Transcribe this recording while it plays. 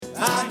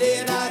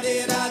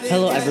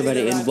Hello,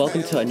 everybody, and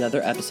welcome to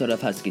another episode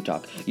of Husky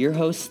Talk. Your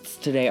hosts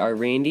today are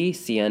Randy,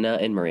 Sienna,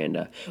 and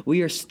Miranda.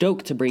 We are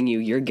stoked to bring you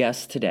your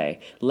guests today.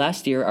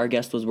 Last year, our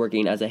guest was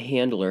working as a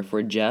handler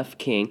for Jeff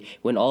King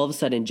when all of a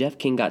sudden Jeff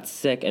King got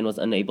sick and was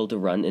unable to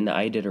run in the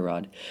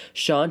Iditarod.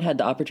 Sean had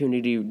the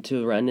opportunity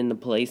to run in the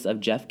place of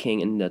Jeff King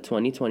in the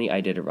 2020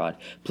 Iditarod.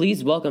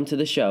 Please welcome to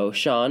the show,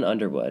 Sean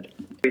Underwood.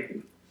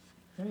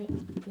 All right,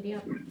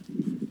 video.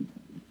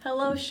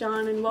 Hello,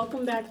 Sean, and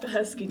welcome back to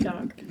Husky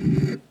Talk.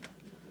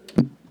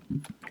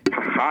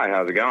 Hi,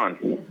 how's it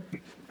going?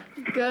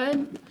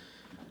 Good.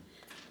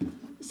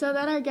 So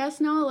that our guests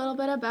know a little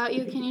bit about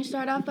you, can you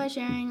start off by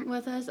sharing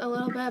with us a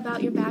little bit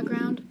about your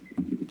background?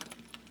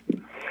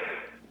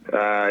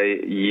 My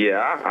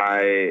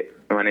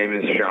name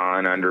is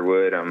Sean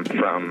Underwood. I'm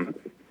from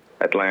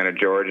Atlanta,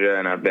 Georgia,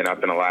 and I've been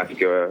up in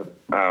Alaska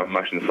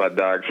mushing sled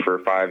dogs for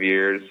 5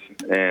 years,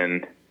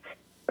 and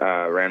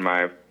ran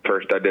my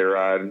first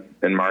Iditarod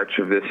in March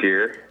of this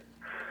year,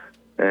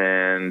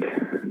 and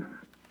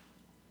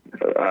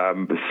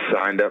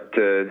signed up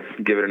to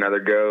give it another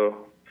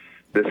go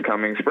this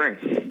coming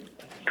spring.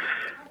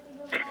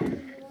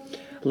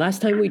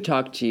 Last time we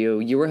talked to you,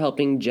 you were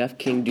helping Jeff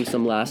King do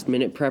some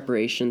last-minute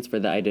preparations for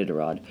the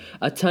Iditarod.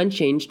 A ton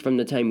changed from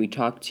the time we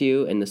talked to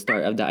you and the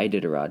start of the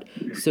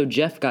Iditarod. So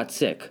Jeff got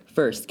sick.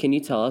 First, can you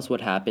tell us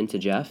what happened to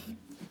Jeff?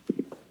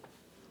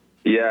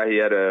 Yeah, he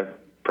had a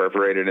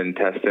perforated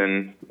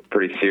intestine,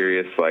 pretty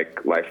serious,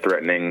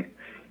 life-threatening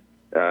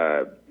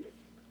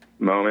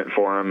moment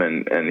for him,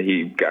 and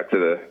he got to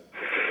the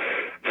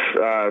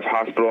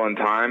hospital in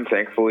time.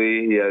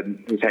 Thankfully, he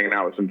was hanging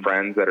out with some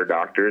friends that are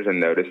doctors and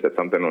noticed that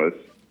something was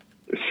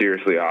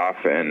seriously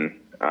off, and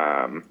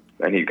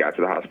he got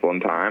to the hospital in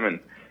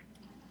time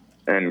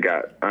and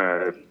got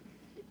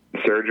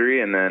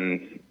surgery, and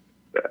then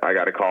I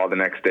got a call the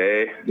next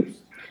day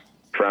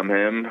from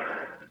him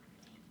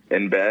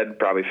in bed,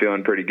 probably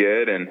feeling pretty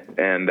good, and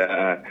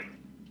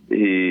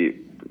he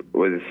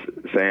was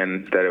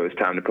saying that it was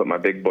time to put my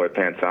big boy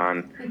pants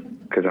on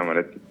because I'm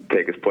going to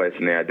take his place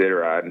in the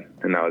Iditarod.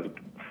 And that was,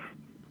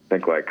 I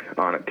think,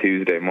 on a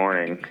Tuesday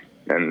morning,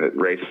 and the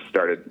race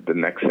started the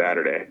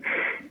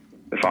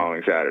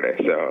following Saturday.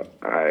 So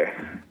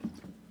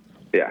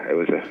it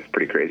was a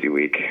pretty crazy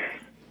week.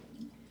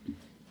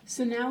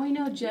 So now we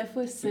know Jeff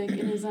was sick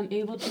and is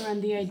unable to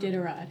run the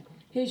Iditarod.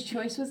 His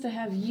choice was to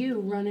have you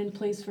run in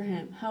place for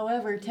him.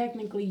 However,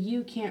 technically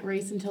you can't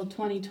race until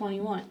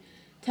 2021.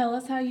 Tell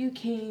us how you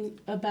came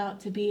about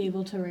to be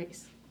able to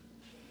race.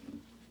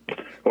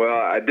 Well,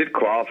 I did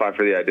qualify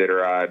for the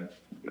Iditarod.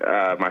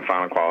 My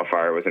final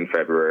qualifier was in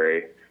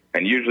February.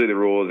 And usually the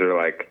rules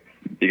are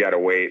you got to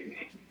wait,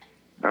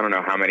 I don't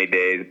know how many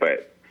days,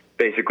 but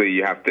basically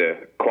you have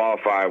to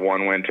qualify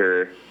one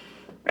winter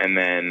and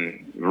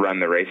then run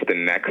the race the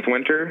next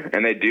winter.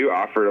 And they do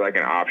offer an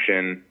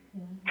option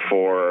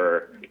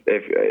for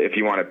if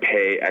you want to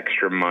pay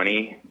extra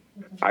money.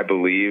 I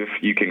believe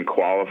you can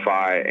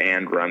qualify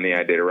and run the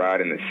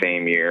Iditarod in the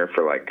same year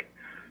for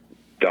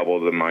double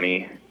the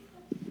money.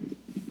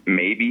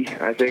 Maybe,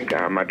 I think.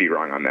 I might be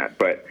wrong on that.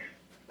 But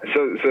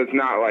so it's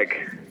not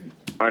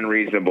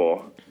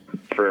unreasonable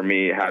for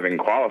me having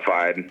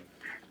qualified.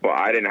 Well,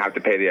 I didn't have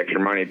to pay the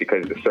extra money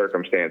because the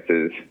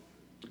circumstances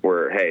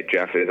were, hey,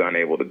 Jeff is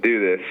unable to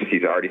do this.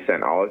 He's already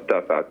sent all his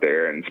stuff out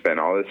there and spent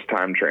all this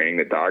time training.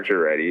 The dogs are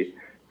ready,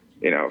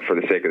 for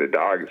the sake of the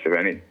dogs,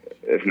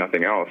 if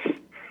nothing else.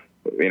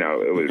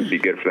 It would be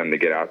good for them to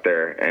get out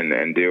there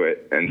and do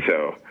it. And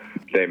so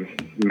they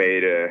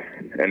made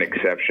an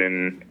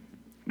exception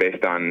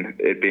based on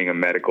it being a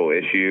medical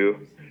issue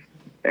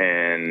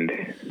and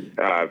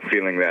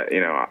feeling that,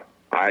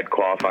 I had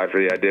qualified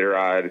for the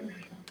Iditarod,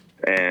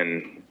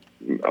 and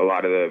a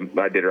lot of the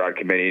Iditarod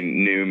committee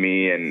knew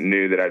me and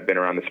knew that I'd been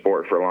around the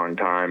sport for a long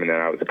time and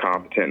that I was a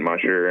competent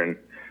musher, and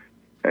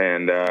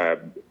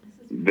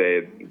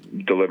they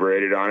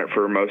deliberated on it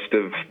for most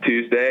of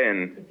Tuesday,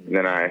 and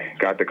then I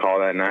got the call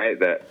that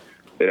night that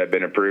it had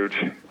been approved,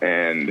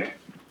 and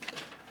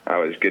I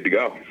was good to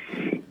go.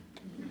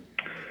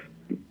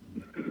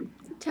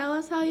 Tell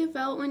us how you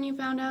felt when you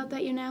found out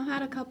that you now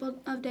had a couple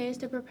of days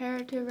to prepare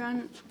to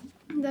run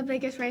the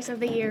biggest race of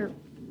the year.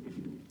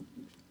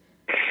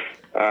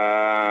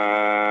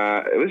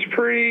 It was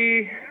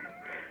pretty,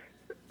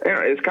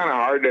 it's kind of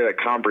hard to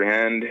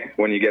comprehend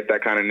when you get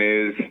that kind of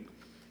news.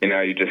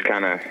 You just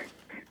kind of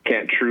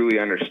can't truly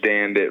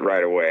understand it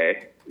right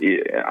away.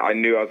 I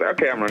knew I was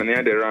okay, I'm running the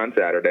Iditarod on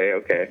Saturday.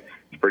 Okay,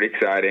 it's pretty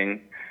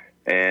exciting.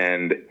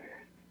 And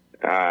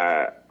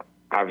I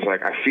was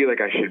I feel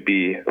like I should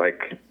be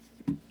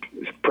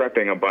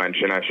prepping a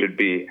bunch, and I should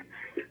be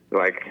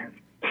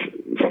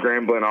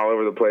scrambling all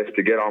over the place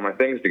to get all my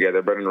things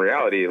together. But in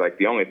reality,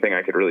 the only thing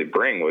I could really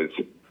bring was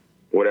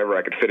whatever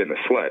I could fit in the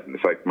sled.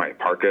 It's my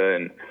parka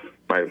and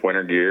my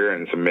winter gear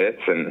and some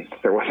mitts, and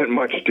there wasn't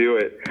much to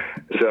it.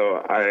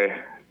 So I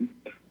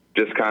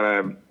just kind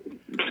of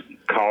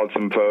called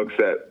some folks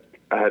that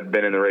had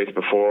been in the race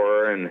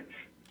before and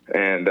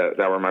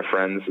that were my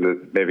friends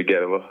that maybe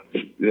get a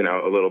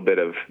little bit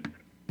of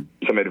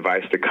some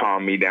advice to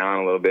calm me down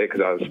a little bit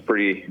because I was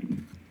pretty,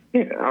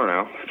 I don't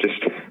know,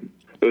 just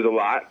it was a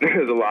lot. There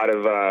was a lot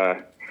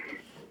of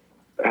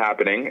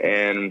happening,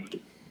 and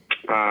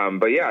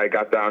but yeah, I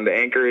got down to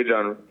Anchorage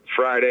on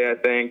Friday, I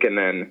think, and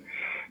then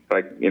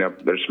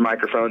there's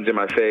microphones in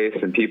my face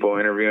and people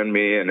interviewing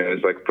me, and it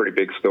was like a pretty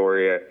big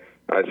story,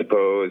 I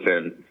suppose,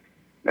 and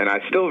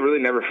I still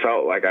really never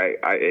felt like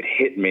it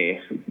hit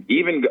me.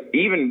 Even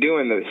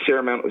doing the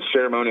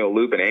ceremonial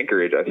loop in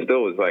Anchorage, I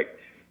still was like,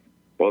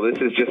 well, this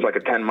is just like a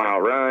 10-mile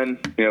run,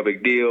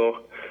 big deal.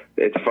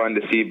 It's fun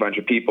to see a bunch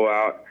of people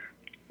out.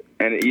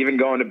 And even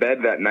going to bed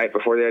that night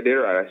before the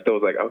Iditarod, I still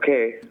was like,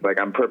 okay, like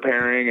I'm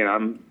preparing and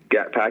I'm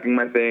packing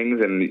my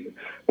things and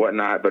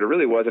whatnot. But it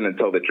really wasn't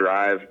until the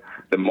drive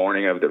the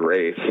morning of the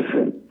race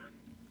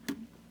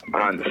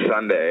on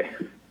Sunday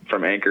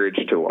from Anchorage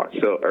to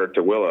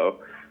Willow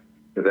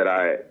that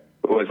I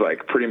was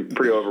like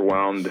pretty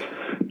overwhelmed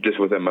just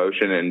with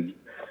emotion and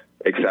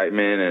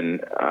excitement,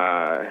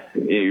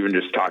 and even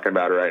just talking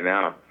about it right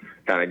now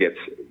kind of gets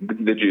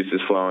the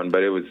juices flowing.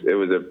 But it was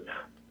a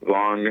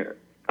long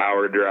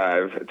hour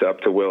drive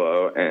up to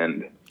Willow,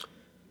 and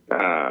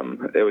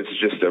it was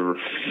just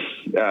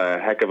a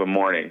heck of a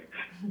morning.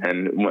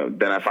 And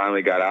then I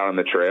finally got out on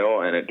the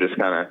trail, and it just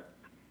kind of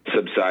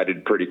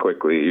subsided pretty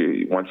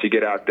quickly. Once you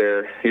get out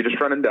there, you're just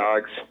running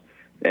dogs,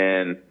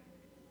 and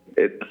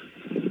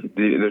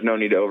there's no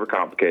need to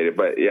overcomplicate it.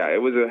 But yeah,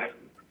 it was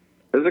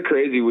a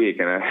crazy week,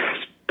 and I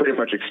pretty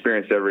much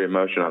experienced every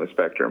emotion on the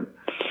spectrum.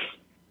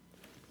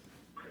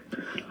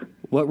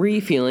 What were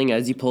you feeling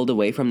as you pulled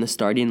away from the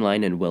starting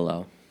line in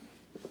Willow?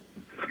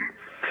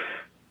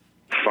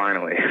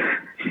 Finally,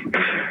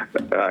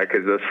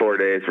 because those 4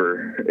 days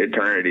were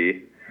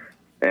eternity,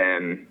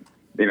 and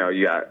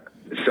you got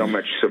so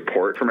much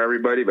support from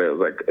everybody, but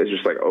it's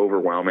just like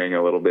overwhelming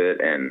a little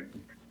bit, and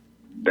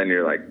then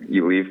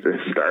you leave the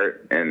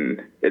start,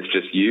 and it's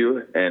just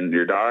you and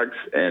your dogs,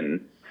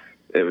 and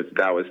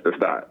that was the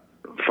thought.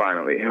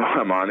 Finally,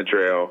 I'm on the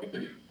trail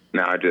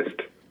now. Just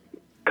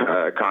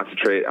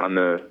concentrate on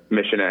the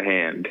mission at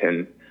hand,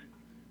 and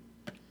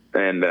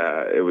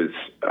it was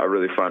a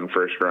really fun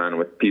first run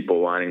with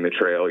people lining the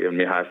trail, giving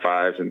me high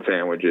fives and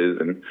sandwiches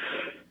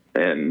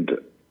and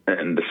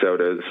the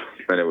sodas,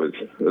 and it was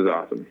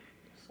awesome.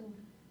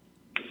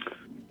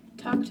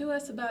 Talk to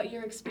us about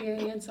your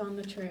experience on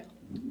the trail.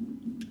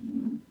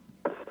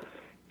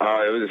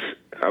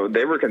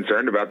 They were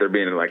concerned about there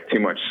being too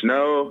much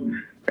snow,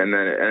 and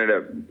then it ended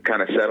up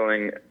kind of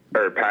settling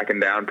or packing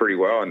down pretty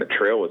well, and the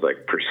trail was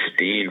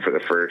pristine for the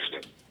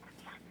first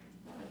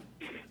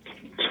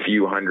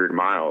few hundred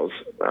miles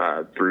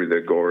through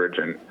the gorge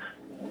and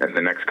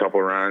the next couple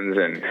runs,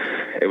 and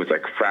it was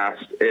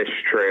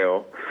fast-ish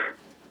trail,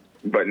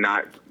 but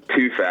not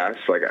too fast.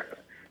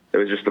 It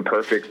was just the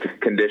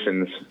perfect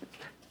conditions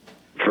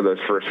for those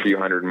first few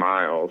hundred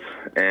miles,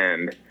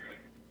 and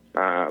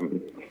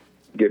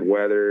good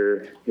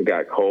weather. It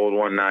got cold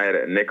one night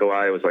at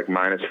Nikolai. It was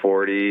minus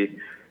 40.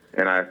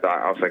 And I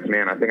was like,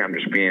 man, I think I'm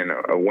just being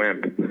a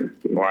wimp.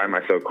 Why am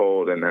I so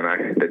cold? And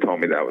then they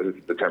told me that was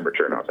the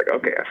temperature. And I was like,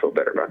 okay, I feel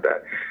better about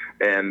that.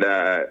 And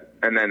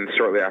then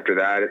shortly after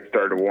that, it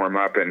started to warm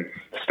up and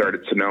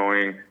started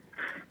snowing,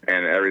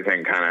 and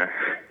everything kind of,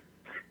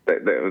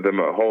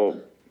 the whole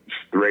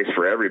race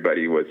for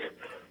everybody was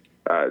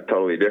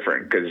totally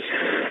different, because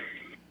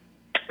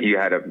you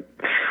had a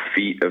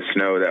feet of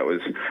snow that was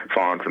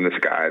falling from the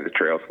sky. The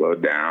trail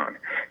slowed down.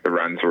 The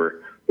runs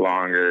were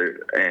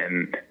longer,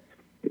 and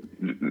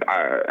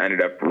I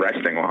ended up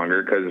resting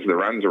longer because the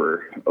runs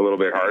were a little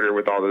bit harder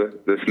with all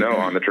the snow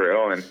on the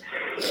trail.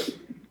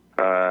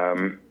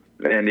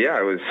 And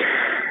yeah,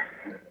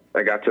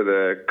 I got to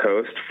the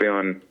coast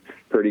feeling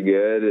pretty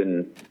good,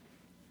 and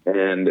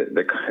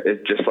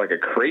it's just a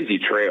crazy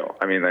trail.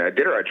 I mean, the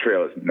Iditarod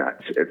Trail is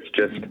nuts. It's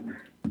just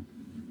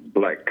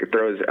it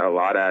throws a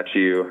lot at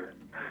you,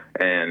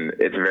 and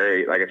it's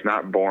very it's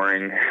not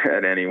boring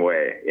in any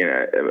way.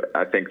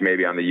 I think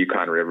maybe on the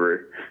Yukon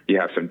River you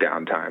have some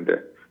downtime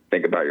to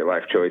think about your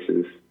life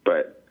choices,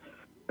 but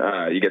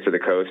you get to the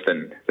coast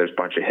and there's a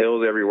bunch of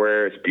hills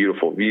everywhere. It's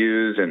beautiful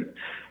views, and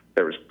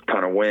there was a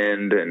ton of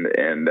wind, and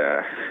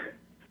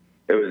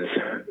it was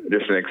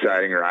just an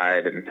exciting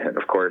ride. And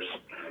of course,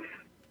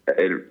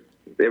 it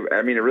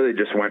really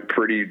just went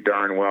pretty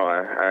darn well.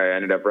 I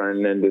ended up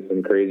running into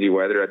some crazy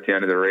weather at the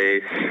end of the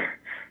race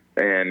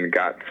and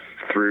got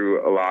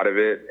through a lot of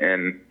it,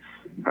 and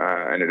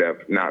ended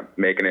up not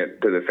making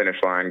it to the finish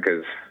line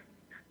because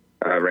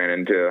I ran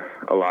into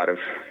a lot of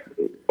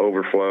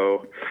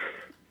overflow,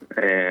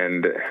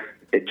 and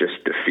it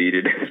just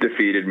defeated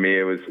me.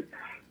 It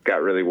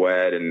got really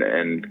wet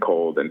and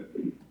cold,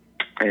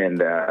 and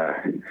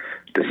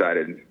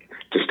decided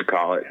just to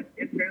call it,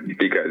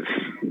 because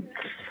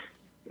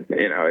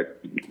I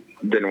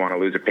didn't want to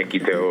lose a pinky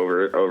toe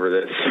over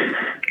this.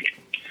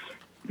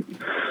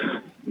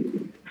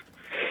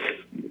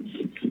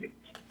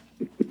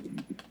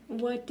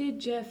 What did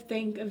Jeff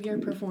think of your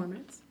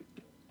performance?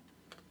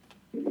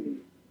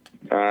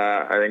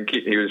 I think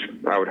he was.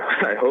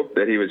 I hope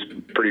that he was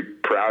pretty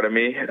proud of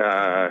me,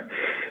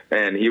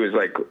 and he was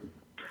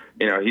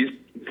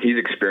he's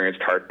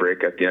experienced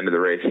heartbreak at the end of the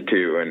race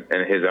too,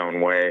 in his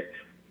own way,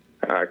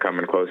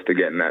 coming close to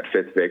getting that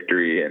 5th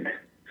victory and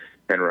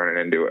running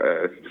into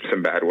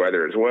some bad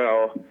weather as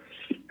well.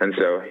 And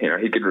so,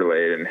 he could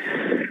relate and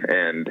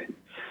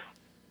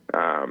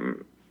I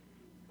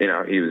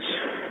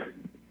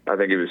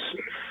think he was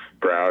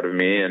proud of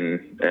me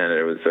and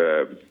it was,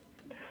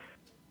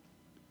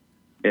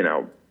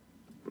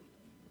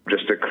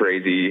 just a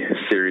crazy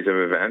series of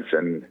events,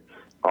 and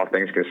all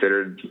things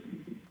considered,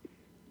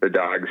 the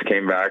dogs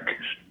came back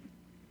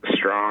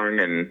strong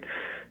and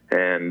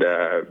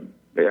it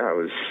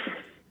was,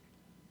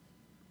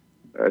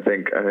 I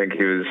think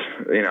he was,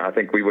 I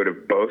think we would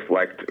have both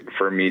liked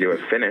for me to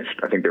have finished.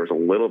 I think there was a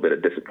little bit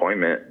of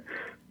disappointment,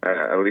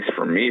 at least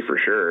for me, for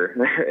sure.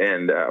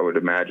 And I would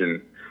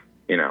imagine,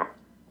 there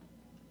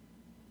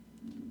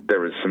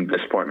was some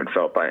disappointment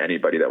felt by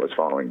anybody that was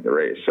following the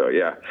race. So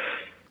yeah,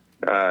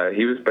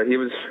 he was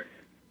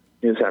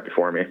happy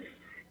for me.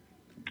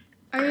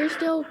 Are you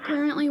still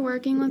currently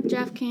working with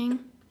Jeff King?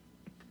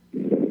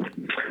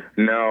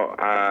 No.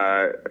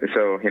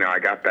 So, I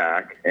got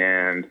back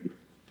and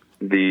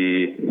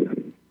the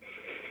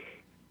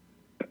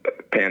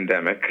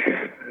pandemic,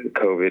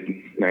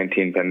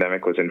 COVID-19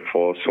 pandemic was in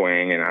full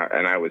swing, and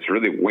I was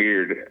really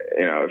weird.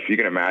 If you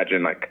can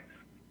imagine, like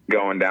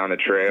going down the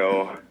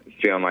trail,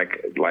 feeling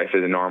like life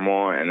is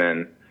normal, and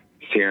then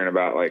hearing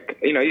about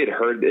you'd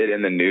heard it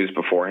in the news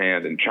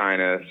beforehand. In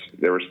China,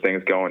 there was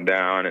things going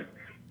down,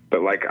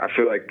 but I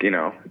feel like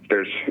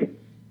there's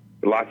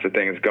lots of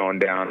things going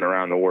down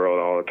around the world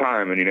all the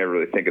time, and you never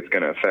really think it's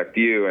going to affect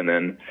you. And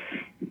then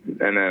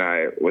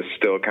I was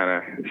still kind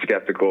of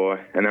skeptical.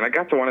 And then I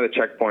got to one of the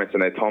checkpoints,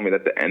 and they told me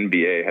that the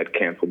NBA had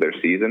canceled their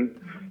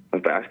season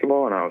of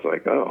basketball, and I was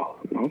like, oh,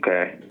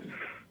 okay,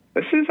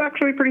 this is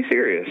actually pretty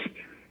serious.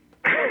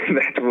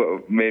 That's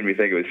what made me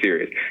think it was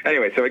serious.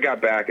 Anyway, so I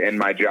got back, and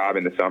my job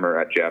in the summer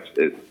at Jeff's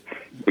is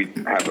he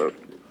has a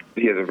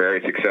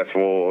very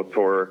successful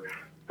tour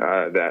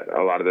that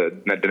a lot of the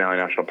Denali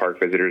National Park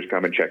visitors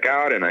come and check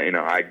out, and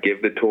I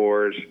give the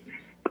tours,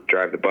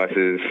 drive the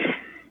buses.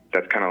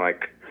 That's kind of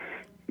like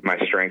my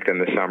strength in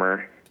the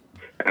summer.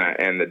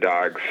 And the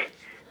dogs,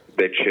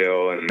 they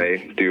chill and they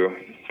do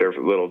their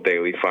little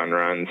daily fun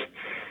runs.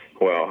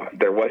 Well,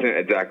 there wasn't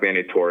exactly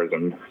any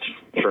tourism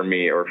for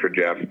me or for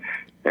Jeff,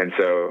 and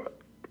so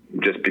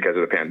just because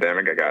of the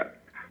pandemic, I got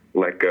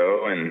let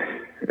go, and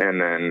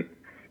then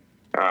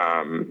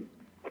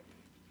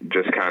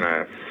just kind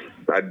of.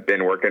 I'd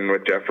been working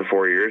with Jeff for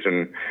 4 years,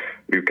 and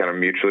we kind of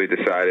mutually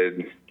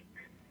decided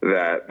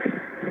that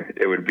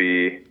it would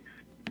be,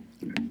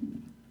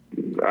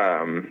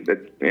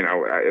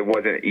 it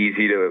wasn't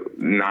easy to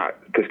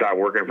stop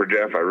working for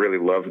Jeff. I really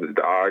loved the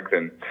dogs,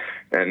 and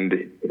I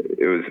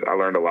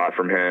learned a lot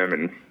from him,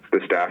 and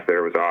the staff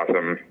there was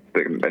awesome.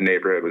 The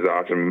neighborhood was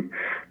awesome.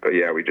 But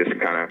yeah, we just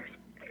kind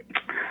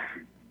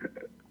of,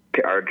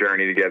 our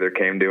journey together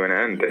came to an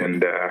end,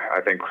 and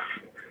I think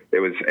it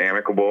was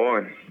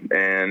amicable,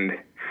 and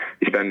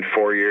you spend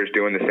 4 years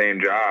doing the same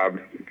job.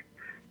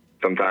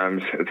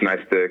 Sometimes it's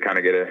nice to kind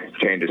of get a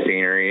change of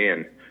scenery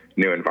and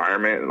new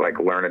environment,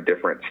 learn a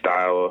different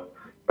style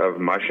of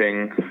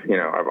mushing.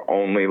 I've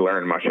only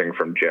learned mushing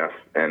from Jeff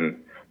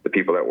and the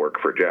people that work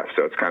for Jeff.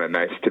 So it's kind of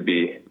nice to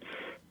be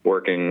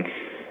working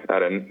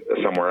at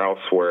somewhere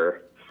else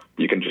where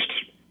you can just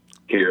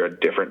hear a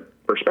different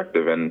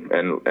perspective and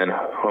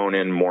hone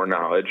in more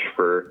knowledge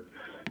for,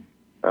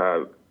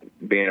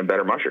 being a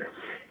better musher.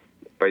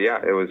 But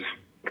yeah, it was,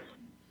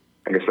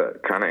 I guess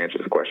that kind of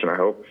answers the question, I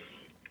hope.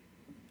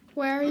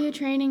 Where are you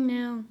training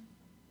now?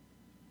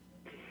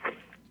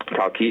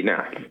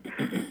 Talkeetna.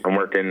 I'm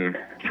working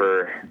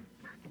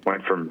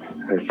went from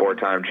a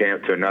 4-time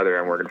champ to another.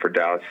 I'm working for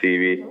Dallas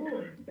Phoebe,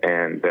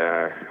 and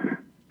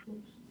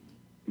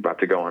about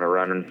to go on a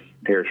run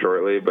here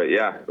shortly. But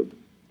yeah,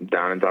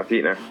 down in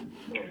Talkeetna.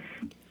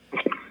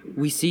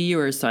 We see you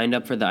are signed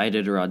up for the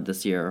Iditarod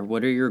this year.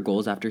 What are your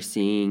goals after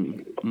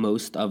seeing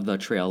most of the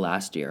trail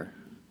last year?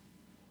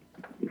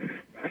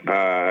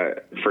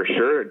 For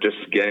sure,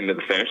 just getting to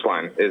the finish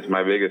line is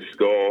my biggest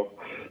goal.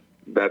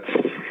 That's,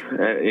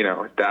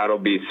 that'll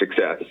be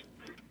success.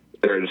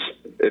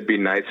 It'd be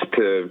nice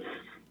to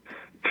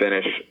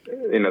finish,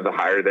 the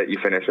higher that you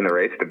finish in the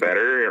race, the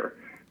better.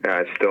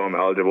 I still am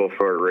eligible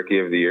for Rookie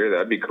of the Year.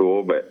 That'd be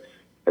cool, but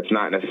it's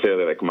not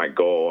necessarily my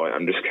goal.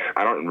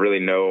 I don't really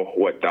know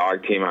what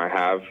dog team I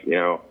have.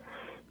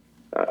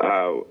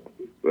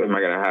 Am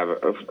I going to have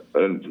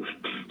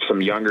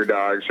some younger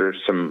dogs or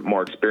some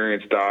more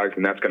experienced dogs,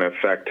 and that's going to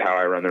affect how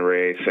I run the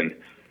race. And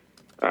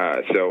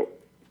so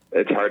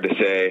it's hard to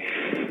say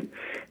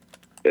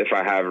if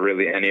I have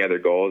really any other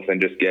goals than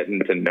just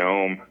getting to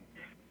Nome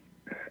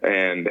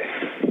and,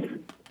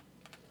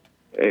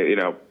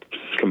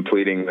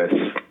 completing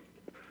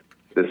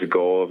this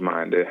goal of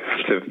mine to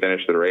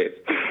finish the race.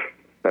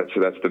 That's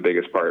the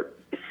biggest part.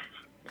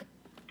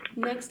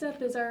 Next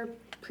up is our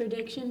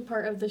prediction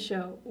part of the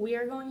show. We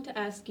are going to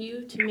ask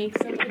you to make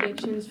some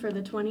predictions for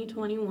the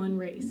 2021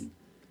 race.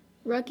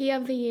 Rookie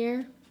of the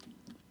Year?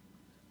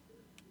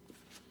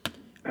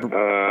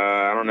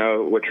 I don't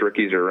know which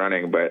rookies are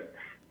running, but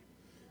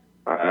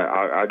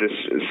I'll just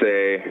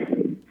say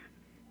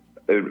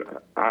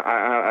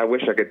I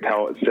wish I could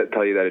tell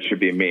you that it should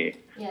be me,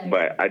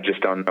 but I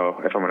just don't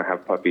know if I'm going to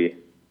have puppy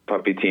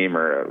team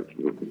or a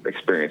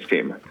experienced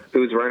team.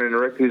 Who's running a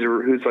rookie?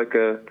 Who's like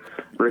a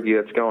rookie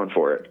that's going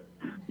for it?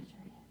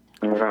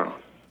 I don't know.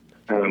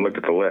 I haven't looked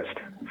at the list.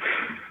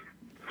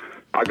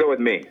 I'll go with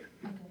me.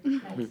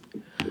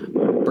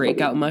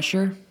 Breakout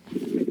musher?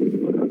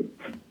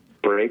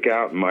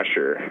 Breakout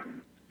musher.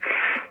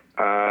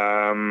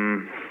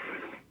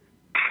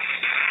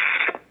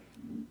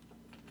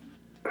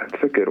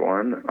 That's a good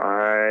one.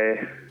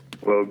 I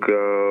will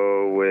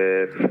go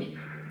with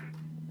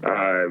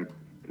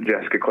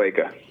Jessica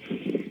Kleka.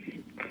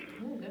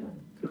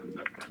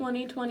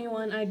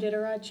 2021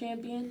 Iditarod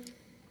champion.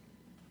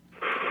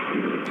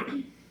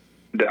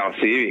 Dal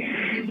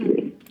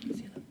Seavey.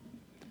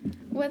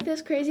 With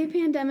this crazy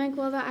pandemic,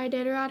 will the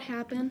Iditarod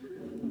happen?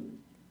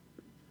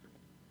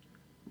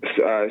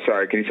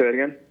 Sorry, can you say that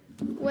again?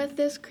 With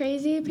this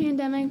crazy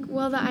pandemic,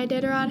 will the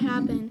Iditarod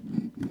happen?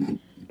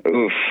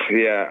 Oof,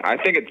 yeah. I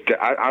think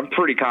I'm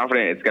pretty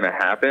confident it's going to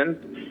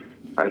happen.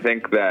 I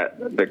think that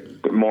the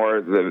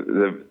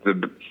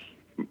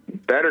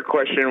better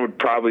question would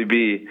probably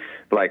be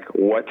like,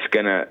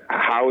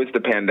 how is the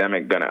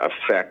pandemic going to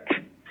affect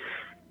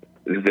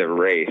the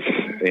race?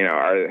 You know,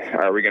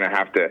 are we going to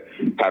have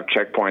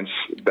checkpoints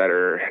that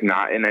are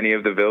not in any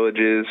of the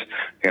villages?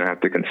 Going to have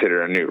to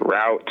consider a new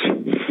route.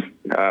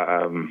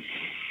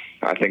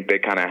 I think they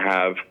kind of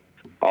have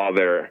all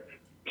their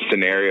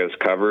scenarios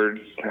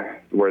covered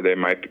where they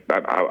might.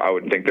 I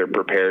would think they're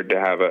prepared to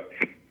have a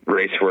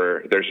race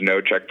where there's no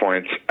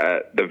checkpoints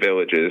at the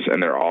villages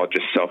and they're all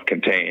just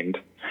self-contained,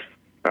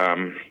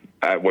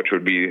 which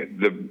would be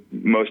the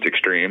most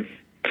extreme.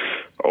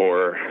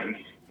 Or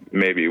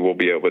maybe we'll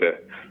be able to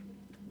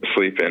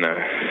sleep in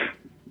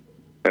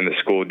the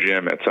school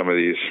gym at some of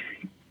these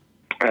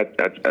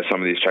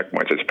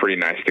checkpoints. It's pretty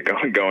nice to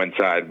go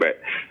inside,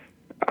 but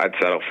I'd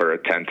settle for a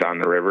tent on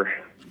the river.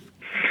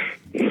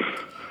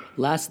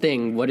 Last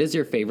thing, what is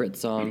your favorite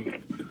song?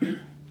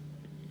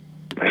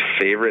 My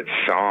favorite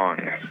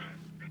song?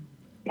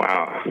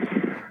 Wow.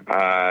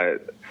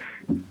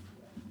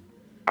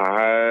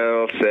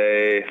 I'll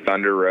say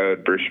Thunder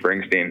Road, Bruce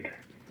Springsteen.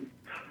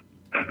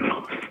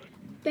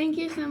 Thank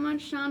you so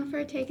much, Sean,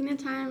 for taking the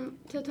time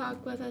to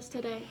talk with us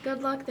today.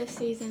 Good luck this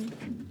season.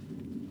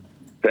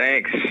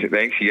 Thanks,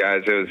 you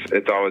guys.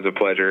 It's always a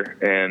pleasure,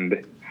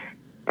 and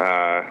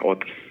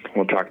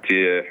we'll talk to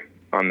you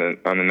on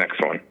the next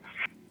one.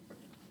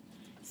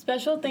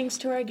 Special thanks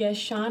to our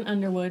guest Sean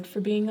Underwood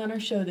for being on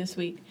our show this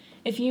week.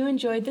 If you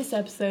enjoyed this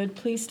episode,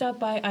 please stop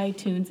by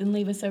iTunes and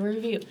leave us a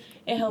review.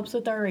 It helps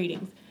with our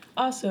ratings.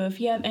 Also, if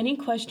you have any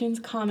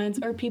questions, comments,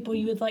 or people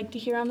you would like to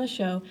hear on the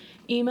show,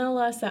 email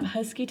us at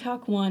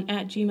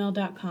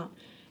huskytalk1@gmail.com.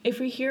 If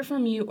we hear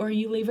from you or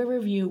you leave a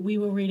review, we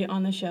will read it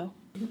on the show.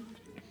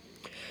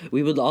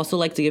 We would also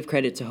like to give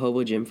credit to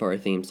Hobo Jim for our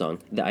theme song,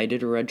 the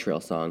Iditarod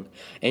Trail song.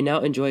 And now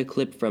enjoy a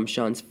clip from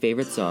Sean's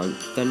favorite song,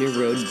 Thunder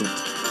Road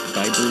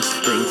by Bruce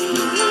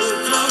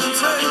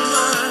Springsteen.